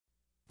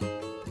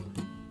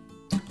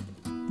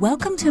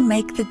Welcome to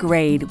Make the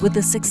Grade with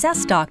the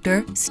Success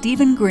Doctor,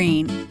 Stephen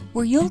Green,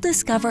 where you'll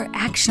discover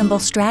actionable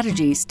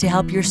strategies to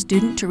help your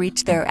student to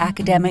reach their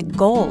academic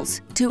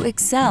goals, to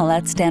excel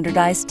at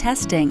standardized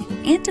testing,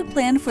 and to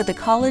plan for the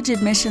college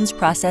admissions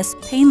process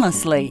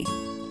painlessly.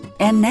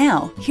 And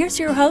now, here's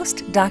your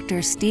host,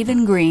 Dr.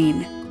 Stephen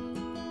Green.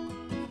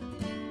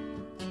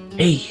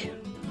 Hey,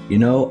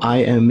 I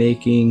am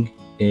making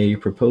a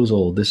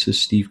proposal. This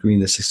is Steve Green,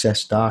 the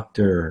Success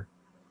Doctor,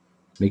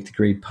 Make the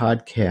Grade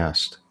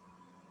podcast.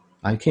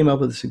 I came up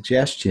with a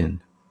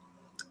suggestion.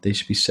 They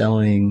should be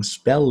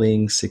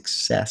spelling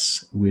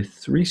success with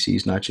 3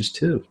 C's, not just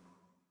 2.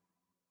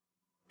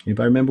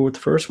 Anybody remember what the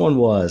first one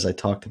was? I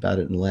talked about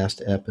it in the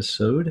last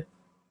episode.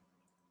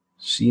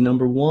 C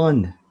number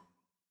 1.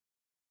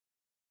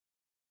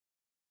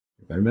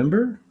 Anybody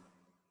remember?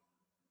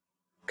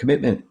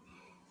 Commitment.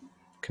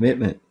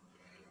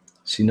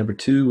 C number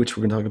 2, which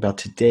we're going to talk about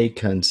today,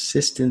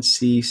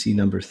 consistency. C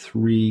number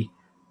 3,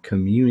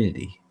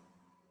 community.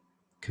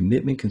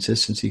 Commitment,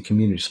 consistency,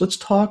 community. So let's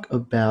talk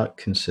about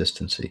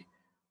consistency.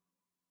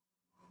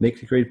 Make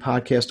the Grade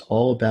podcast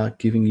all about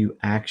giving you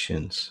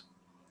actions,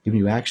 giving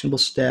you actionable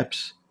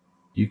steps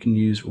you can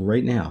use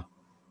right now.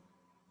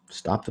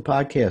 Stop the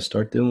podcast,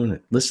 start doing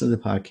it. Listen to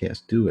the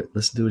podcast, do it.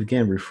 Listen to it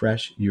again,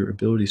 refresh your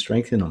ability,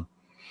 strengthen them.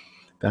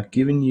 About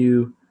giving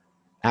you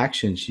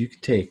actions you can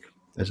take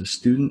as a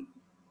student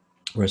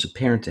or as a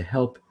parent to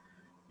help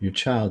your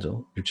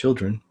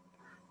children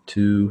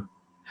to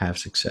have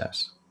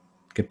success.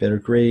 Get better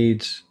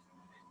grades,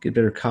 get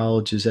better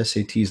colleges,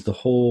 SATs, the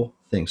whole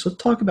thing. So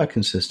let's talk about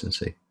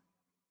consistency.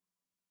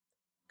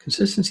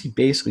 Consistency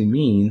basically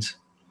means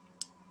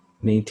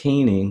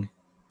maintaining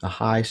a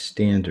high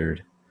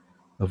standard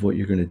of what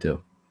you're going to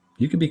do.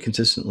 You can be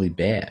consistently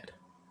bad.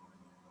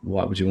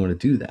 Why would you want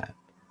to do that?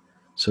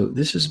 So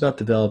this is about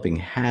developing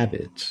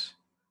habits.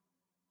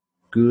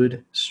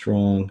 Good,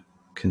 strong,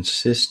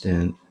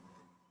 consistent,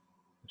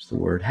 that's the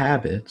word,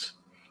 habits.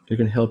 They're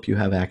going to help you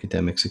have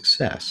academic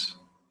success.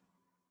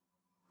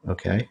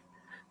 Okay?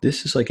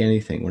 This is like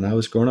anything. When I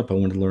was growing up, I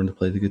wanted to learn to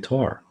play the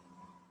guitar.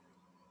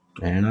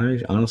 And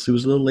I honestly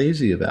was a little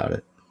lazy about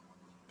it.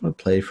 I'd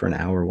play for an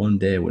hour one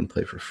day. I wouldn't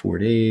play for 4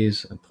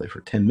 days. I'd play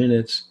for 10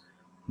 minutes.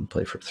 I'd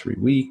play for 3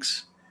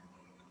 weeks.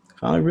 I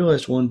finally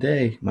realized one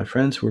day my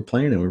friends who were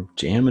playing and were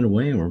jamming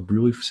away and were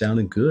really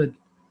sounding good,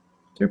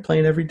 they're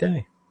playing every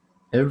day.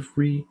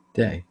 Every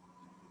day.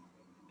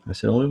 I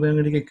said, the only way I'm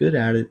going to get good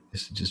at it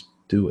is to just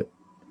do it.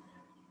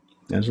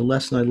 That was a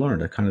lesson I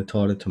learned. I kind of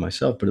taught it to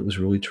myself, but it was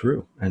really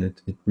true. And it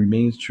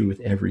remains true with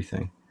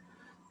everything.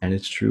 And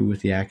it's true with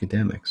the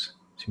academics.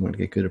 So you want to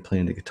get good at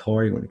playing the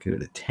guitar, you want to get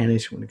good at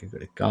tennis, you want to get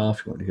good at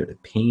golf, you want to get good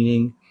at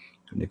painting,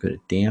 you want to get good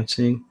at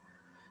dancing.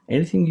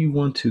 Anything you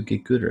want to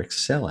get good or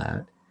excel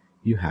at,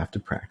 you have to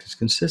practice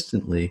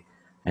consistently.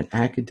 And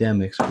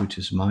academics, which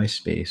is my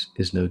space,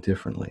 is no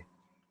differently.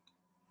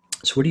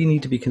 So what do you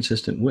need to be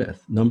consistent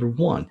with? Number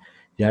 1,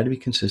 you have to be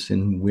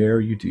consistent in where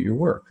you do your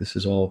work. This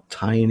is all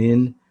tying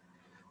in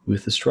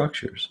with the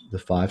structures, the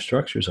 5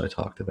 structures I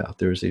talked about.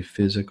 There is a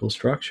physical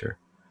structure.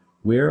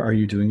 Where are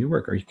you doing your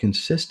work? Are you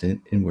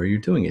consistent in where you're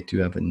doing it? Do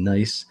you have a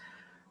nice,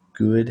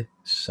 good,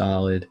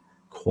 solid,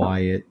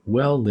 quiet,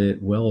 well-lit,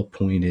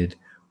 well-appointed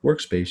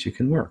workspace you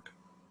can work?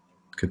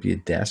 Could be a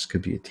desk,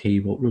 could be a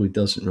table. It really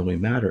doesn't really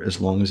matter as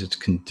long as it's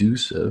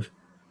conducive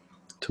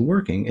to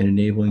working and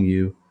enabling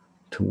you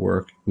to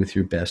work with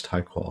your best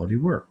high-quality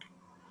work.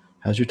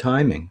 How's your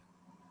timing?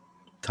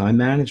 Time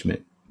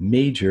management,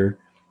 major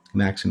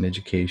Maxim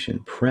Education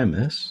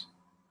premise.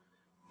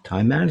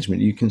 Time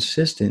management. Are you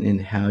consistent in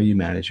how you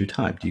manage your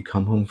time? Do you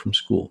come home from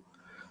school?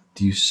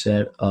 Do you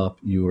set up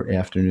your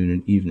afternoon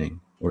and evening,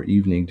 or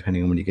evening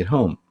depending on when you get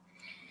home?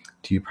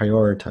 Do you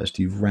prioritize?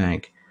 Do you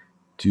rank?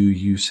 Do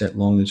you set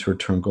long and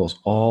short-term goals?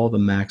 All the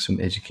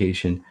Maxim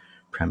Education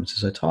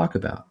premises I talk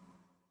about.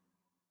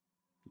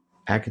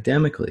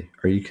 Academically,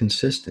 are you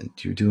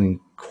consistent? You're doing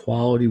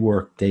quality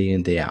work day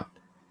in, day out.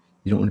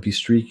 You don't want to be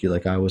streaky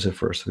like I was at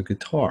first with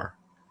guitar.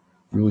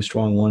 Really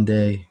strong one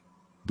day,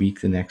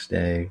 weak the next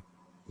day,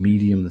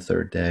 medium the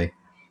 3rd day,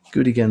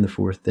 good again the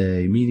 4th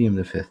day, medium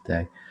the 5th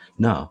day.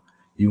 No,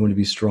 you want to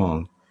be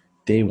strong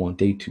day 1,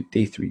 day 2,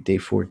 day 3, day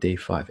 4, day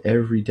 5,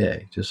 every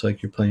day, just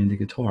like you're playing the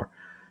guitar.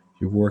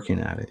 You're working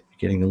at it.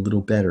 You're getting a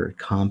little better. It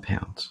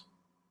compounds.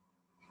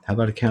 How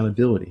about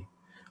accountability?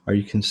 Are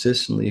you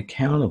consistently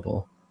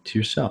accountable to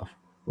yourself?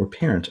 Or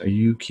parents, are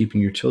you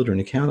keeping your children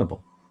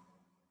accountable?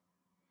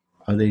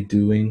 Are they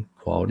doing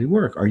quality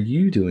work? Are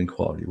you doing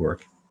quality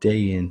work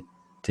day in,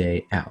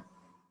 day out?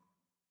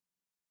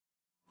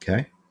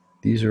 Okay?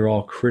 These are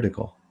all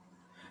critical.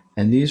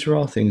 And these are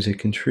all things that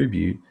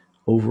contribute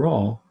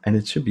overall, and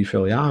it should be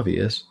fairly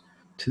obvious,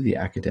 to the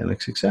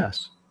academic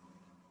success.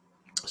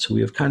 So we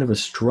have kind of a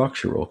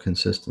structural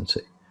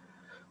consistency.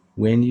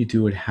 When you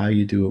do it, how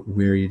you do it,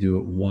 where you do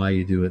it, why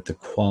you do it, the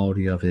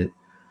quality of it,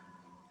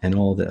 and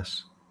all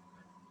this.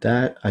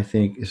 That, I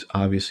think, is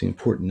obviously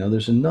important. Now,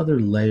 there's another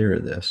layer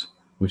of this,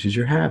 which is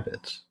your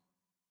habits.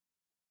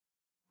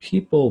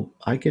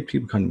 I get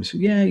people coming to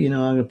me and say, yeah,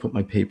 I'm going to put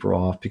my paper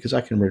off because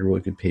I can write a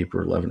really good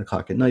paper at 11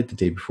 o'clock at night the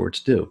day before it's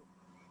due.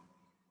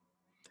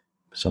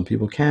 Some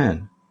people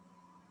can.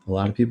 A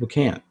lot of people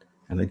can't.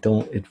 And I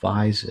don't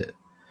advise it.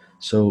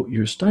 So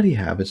your study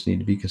habits need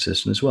to be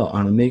consistent as well.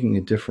 I'm making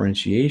a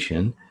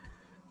differentiation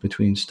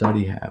between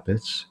study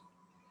habits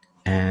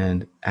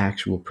and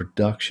actual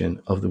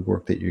production of the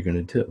work that you're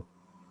going to do.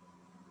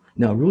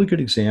 Now, a really good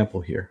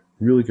example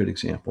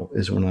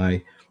is when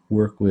I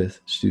work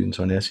with students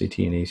on SAT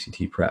and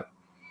ACT prep.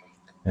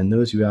 And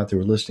those of you out there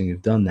who are listening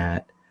who've done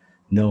that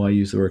know I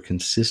use the word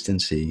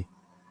consistency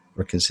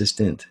or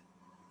consistent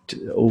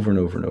over and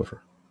over and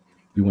over.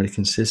 We want to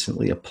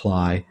consistently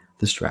apply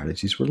the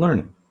strategies we're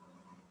learning.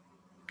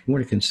 We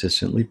want to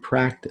consistently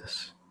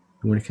practice.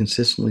 We want to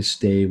consistently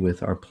stay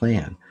with our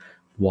plan.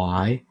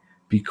 Why?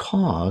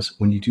 Because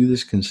when you do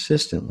this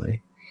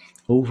consistently,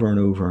 over and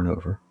over and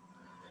over,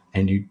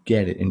 and you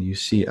get it and you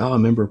see, oh, I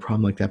remember a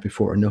problem like that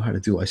before. I know how to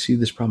do it. I see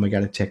this problem. I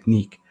got a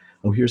technique.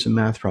 Oh, here's a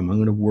math problem. I'm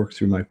going to work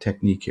through my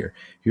technique here.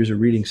 Here's a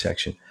reading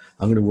section.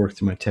 I'm going to work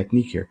through my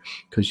technique here.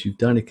 Because you've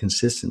done it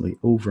consistently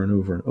over and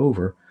over and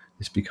over,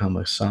 it's become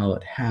a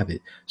solid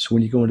habit. So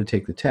when you go in to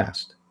take the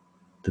test,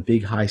 the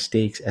big high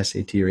stakes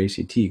SAT or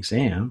ACT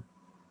exam,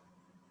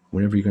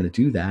 whenever you're going to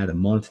do that, a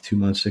month, 2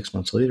 months, 6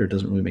 months later, it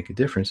doesn't really make a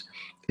difference.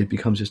 It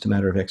becomes just a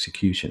matter of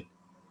execution.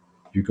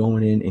 You're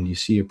going in and you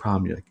see a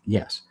problem. You're like,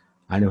 yes,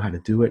 I know how to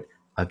do it.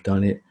 I've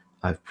done it.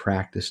 I've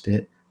practiced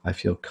it. I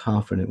feel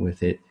confident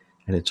with it.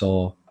 And it's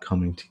all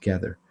coming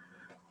together.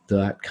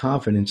 That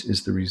confidence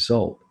is the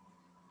result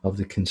of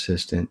the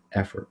consistent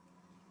effort.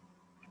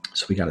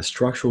 So we got a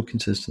structural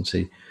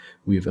consistency.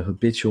 We have a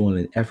habitual and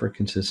an effort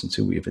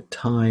consistency. We have a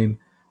time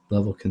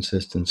level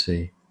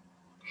consistency.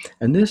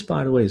 And this,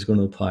 by the way, is going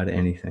to apply to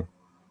anything.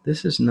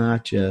 This is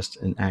not just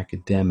an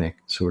academic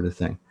sort of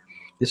thing.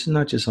 This is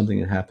not just something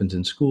that happens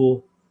in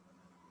school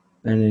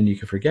and then you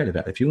can forget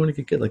about it. If you want to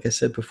get good, like I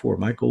said before,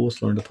 my goal was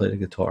to learn to play the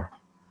guitar.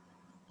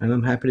 And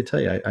I'm happy to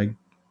tell you, I'm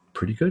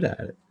pretty good at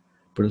it.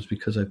 But it's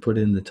because I put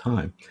in the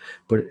time.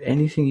 But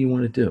anything you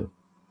want to do,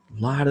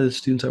 a lot of the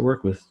students I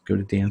work with go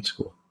to dance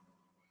school.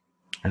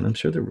 And I'm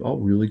sure they're all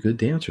really good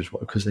dancers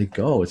because they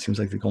go. It seems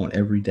like they're going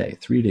every day,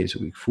 3 days a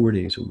week, 4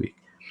 days a week.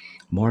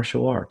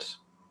 Martial arts.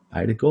 I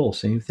had a goal,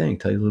 same thing.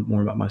 Tell you a little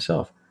more about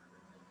myself.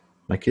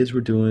 My kids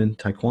were doing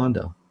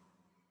taekwondo.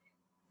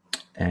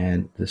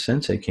 And the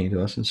sensei came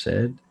to us and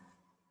said,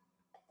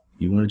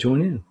 you want to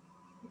join in?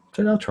 I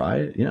said, I'll try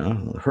it.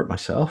 I'll hurt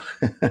myself,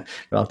 but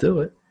I'll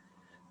do it.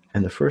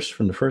 And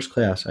from the first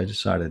class, I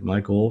decided my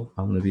goal,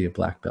 I want to be a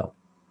black belt.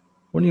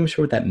 I wasn't even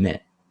sure what that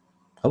meant.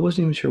 I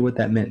wasn't even sure what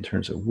that meant in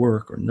terms of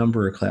work or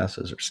number of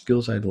classes or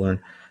skills I had to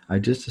learn. I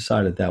just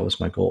decided that was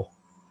my goal.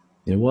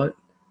 You know what?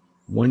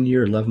 1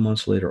 year, 11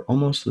 months later,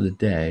 almost to the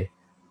day,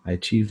 I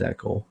achieved that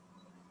goal.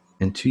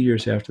 And 2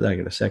 years after that, I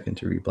got a second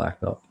degree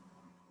black belt.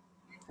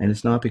 And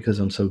it's not because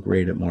I'm so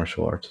great at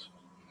martial arts.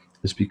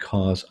 It's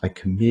because I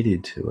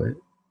committed to it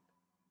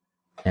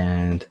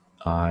and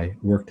I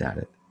worked at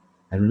it.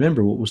 And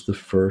remember, what was the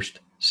first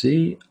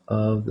C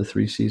of the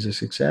 3 C's of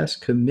success?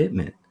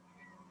 Commitment.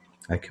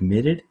 I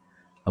committed.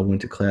 I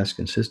went to class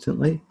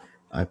consistently.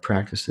 I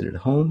practiced it at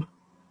home,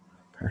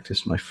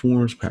 practiced my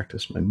forms,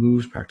 practiced my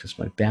moves, practiced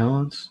my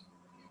balance,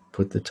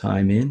 put the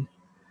time in,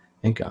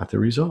 and got the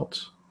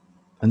results.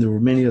 And there were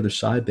many other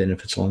side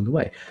benefits along the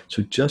way.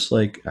 So just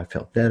like I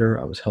felt better,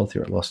 I was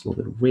healthier, I lost a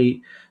little bit of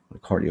weight, my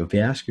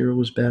cardiovascular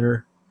was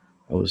better,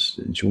 I was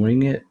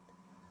enjoying it.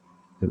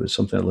 It was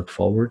something I looked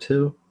forward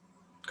to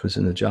because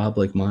in a job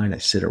like mine, I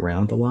sit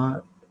around a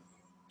lot.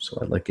 So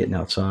I like getting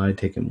outside,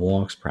 taking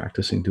walks,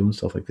 practicing, doing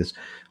stuff like this.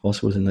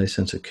 Also was a nice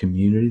sense of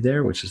community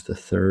there, which is the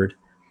third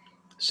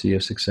C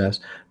of success.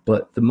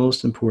 But the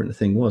most important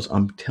thing was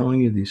I'm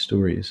telling you these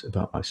stories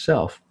about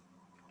myself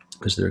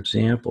because they're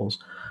examples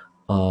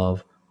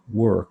of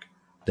work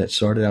that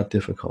started out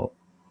difficult.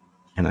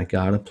 And I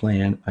got a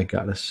plan, I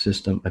got a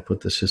system, I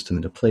put the system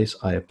into place,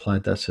 I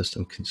applied that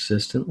system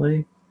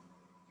consistently,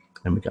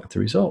 and we got the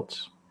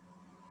results.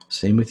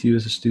 Same with you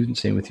as a student,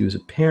 same with you as a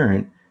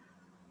parent,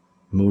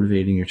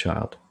 motivating your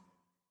child.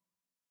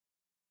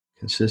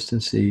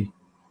 Consistency,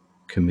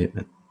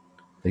 commitment.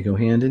 They go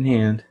hand in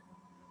hand.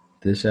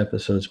 This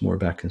episode's more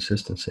about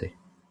consistency.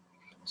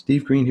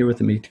 Steve Green here with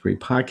the Make the Grade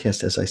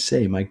podcast. As I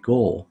say, my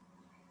goal,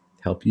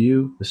 help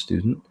you, the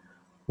student,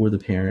 or the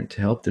parent,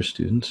 to help their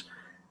students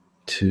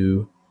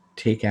to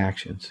take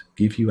actions,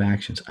 give you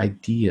actions,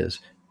 ideas,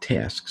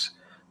 tasks,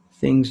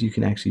 things you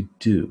can actually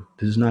do.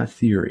 This is not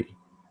theory.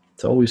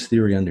 It's always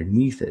theory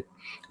underneath it.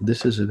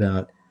 This is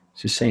about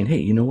just saying, hey,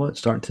 you know what?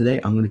 Starting today,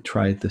 I'm going to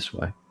try it this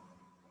way.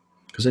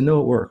 Because I know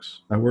it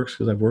works. It works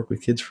because I've worked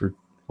with kids for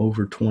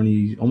over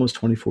 20, almost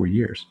 24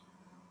 years.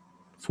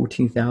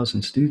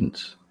 14,000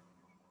 students.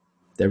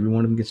 Did every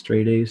one of them get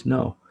straight A's?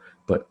 No.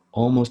 But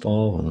almost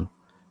all of them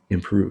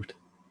improved.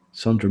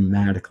 Some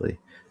dramatically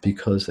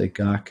because they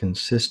got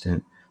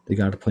consistent. They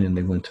got a plan.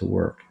 They went to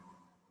work.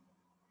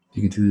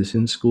 You can do this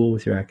in school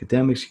with your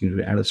academics. You can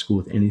do it out of school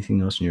with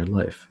anything else in your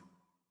life.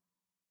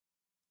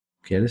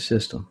 Get a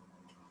system.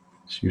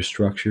 So your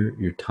structure,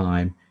 your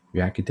time,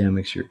 your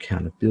academics, your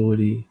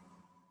accountability,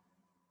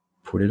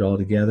 put it all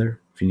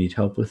together. If you need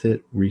help with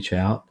it, reach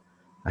out.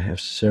 I have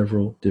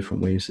several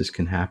different ways this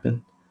can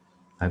happen.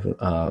 I have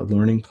a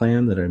learning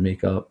plan that I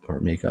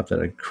that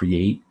I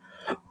create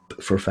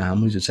for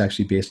families. It's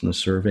actually based on a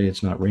survey.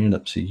 It's not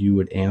random. So you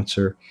would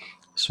answer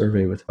a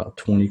survey with about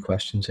 20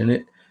 questions in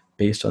it.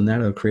 Based on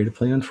that, I'll create a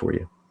plan for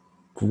you.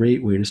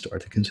 Great way to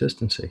start the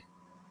consistency.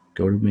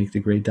 Go to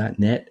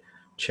makethegrade.net,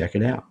 check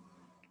it out.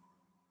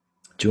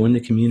 Join the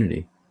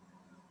community,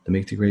 the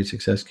Make the Grade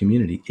Success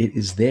community. It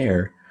is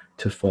there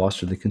to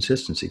foster the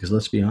consistency, because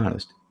let's be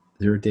honest,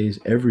 there are days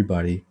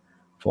everybody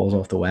falls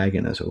off the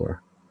wagon, as it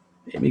were.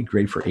 It may be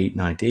great for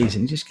 8-9 days,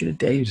 and you just get a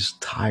day you're just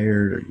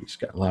tired, or you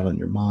just got a lot on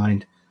your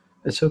mind.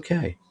 It's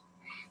okay.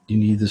 You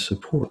need the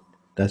support.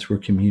 That's where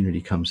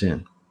community comes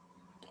in.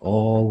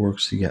 All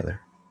works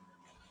together.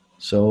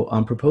 So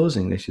I'm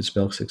proposing they should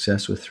spell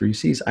success with 3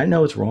 C's. I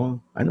know it's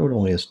wrong. I know it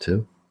only has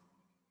 2.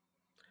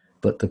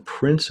 But the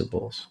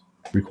principles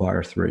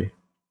require 3.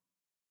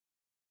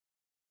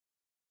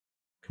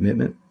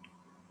 Commitment,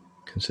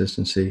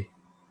 consistency,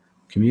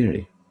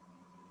 community.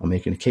 I'm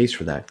making a case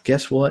for that.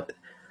 Guess what?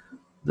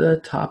 The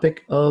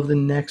topic of the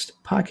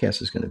next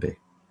podcast is going to be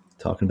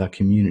talking about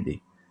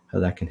community, how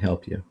that can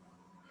help you.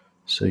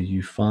 So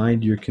you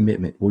find your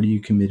commitment. What are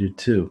you committed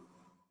to?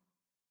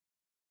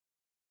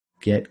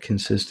 Get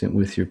consistent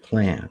with your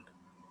plan.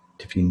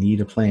 If you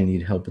need a plan,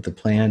 need help with the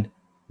plan,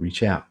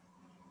 reach out.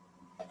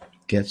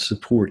 Get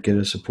support. Get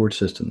a support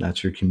system.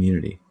 That's your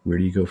community. Where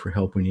do you go for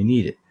help when you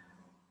need it?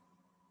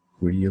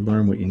 Where do you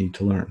learn what you need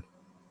to learn?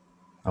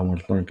 I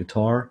want to learn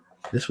guitar.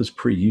 This was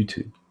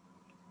pre-YouTube.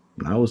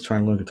 When I was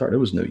trying to learn guitar, there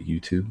was no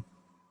YouTube.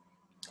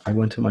 I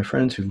went to my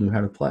friends who knew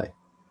how to play.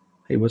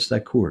 Hey, what's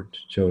that chord?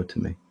 Show it to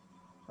me.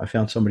 I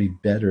found somebody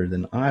better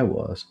than I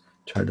was,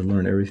 tried to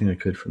learn everything I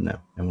could from them.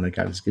 And when I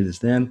got as good as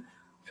them,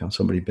 I found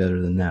somebody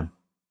better than them.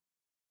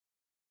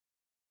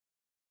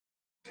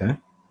 Okay?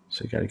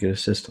 So you got to get a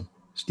system.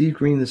 Steve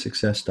Green, the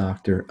Success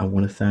Doctor, I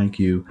want to thank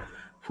you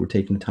for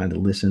taking the time to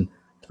listen.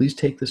 Please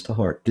take this to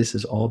heart. This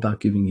is all about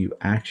giving you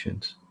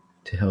actions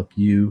to help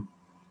you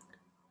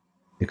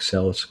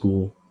excel at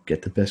school,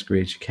 get the best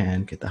grades you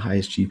can, get the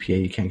highest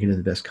GPA you can, get into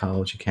the best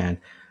college you can,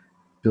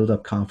 build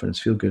up confidence,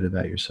 feel good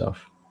about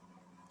yourself.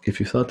 If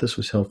you thought this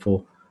was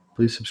helpful,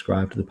 please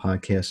subscribe to the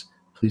podcast.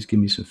 Please give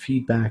me some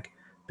feedback.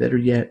 Better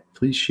yet,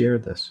 please share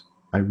this.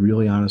 I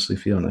really honestly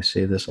feel, and I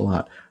say this a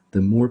lot,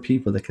 the more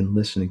people that can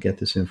listen and get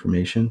this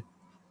information,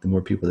 the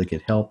more people that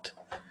get helped,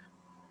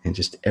 and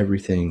just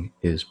everything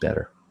is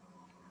better.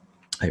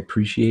 I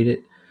appreciate it.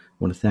 I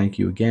want to thank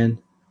you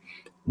again.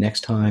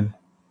 Next time,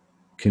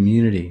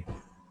 community,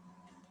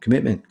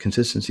 commitment,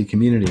 consistency,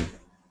 community,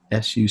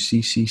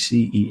 SUCCCESS.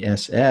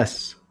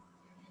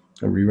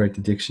 I'll rewrite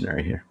the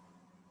dictionary here.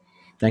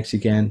 Thanks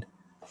again.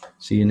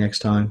 See you next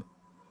time.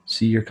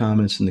 See your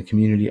comments in the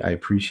community. I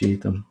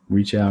appreciate them.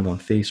 Reach out on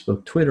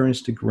Facebook, Twitter,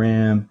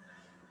 Instagram,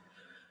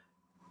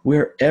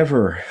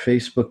 wherever.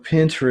 Facebook,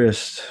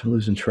 Pinterest. I'm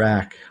losing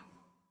track.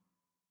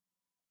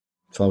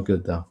 It's all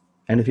good, though.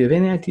 And if you have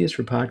any ideas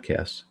for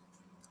podcasts,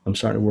 I'm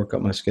starting to work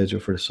up my schedule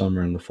for the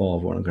summer and the fall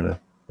of what I'm going to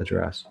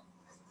address.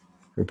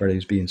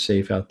 Everybody's being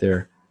safe out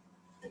there.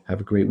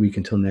 Have a great week.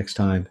 Until next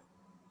time,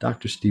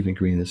 Dr. Stephen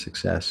Green, the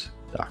Success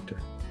Doctor.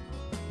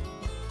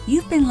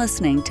 You've been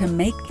listening to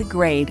Make the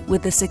Grade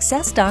with the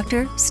Success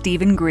Doctor,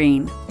 Stephen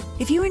Green.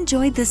 If you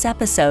enjoyed this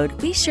episode,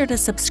 be sure to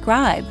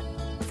subscribe.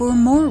 For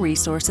more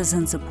resources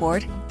and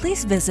support,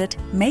 please visit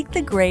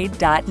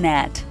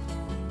makethegrade.net.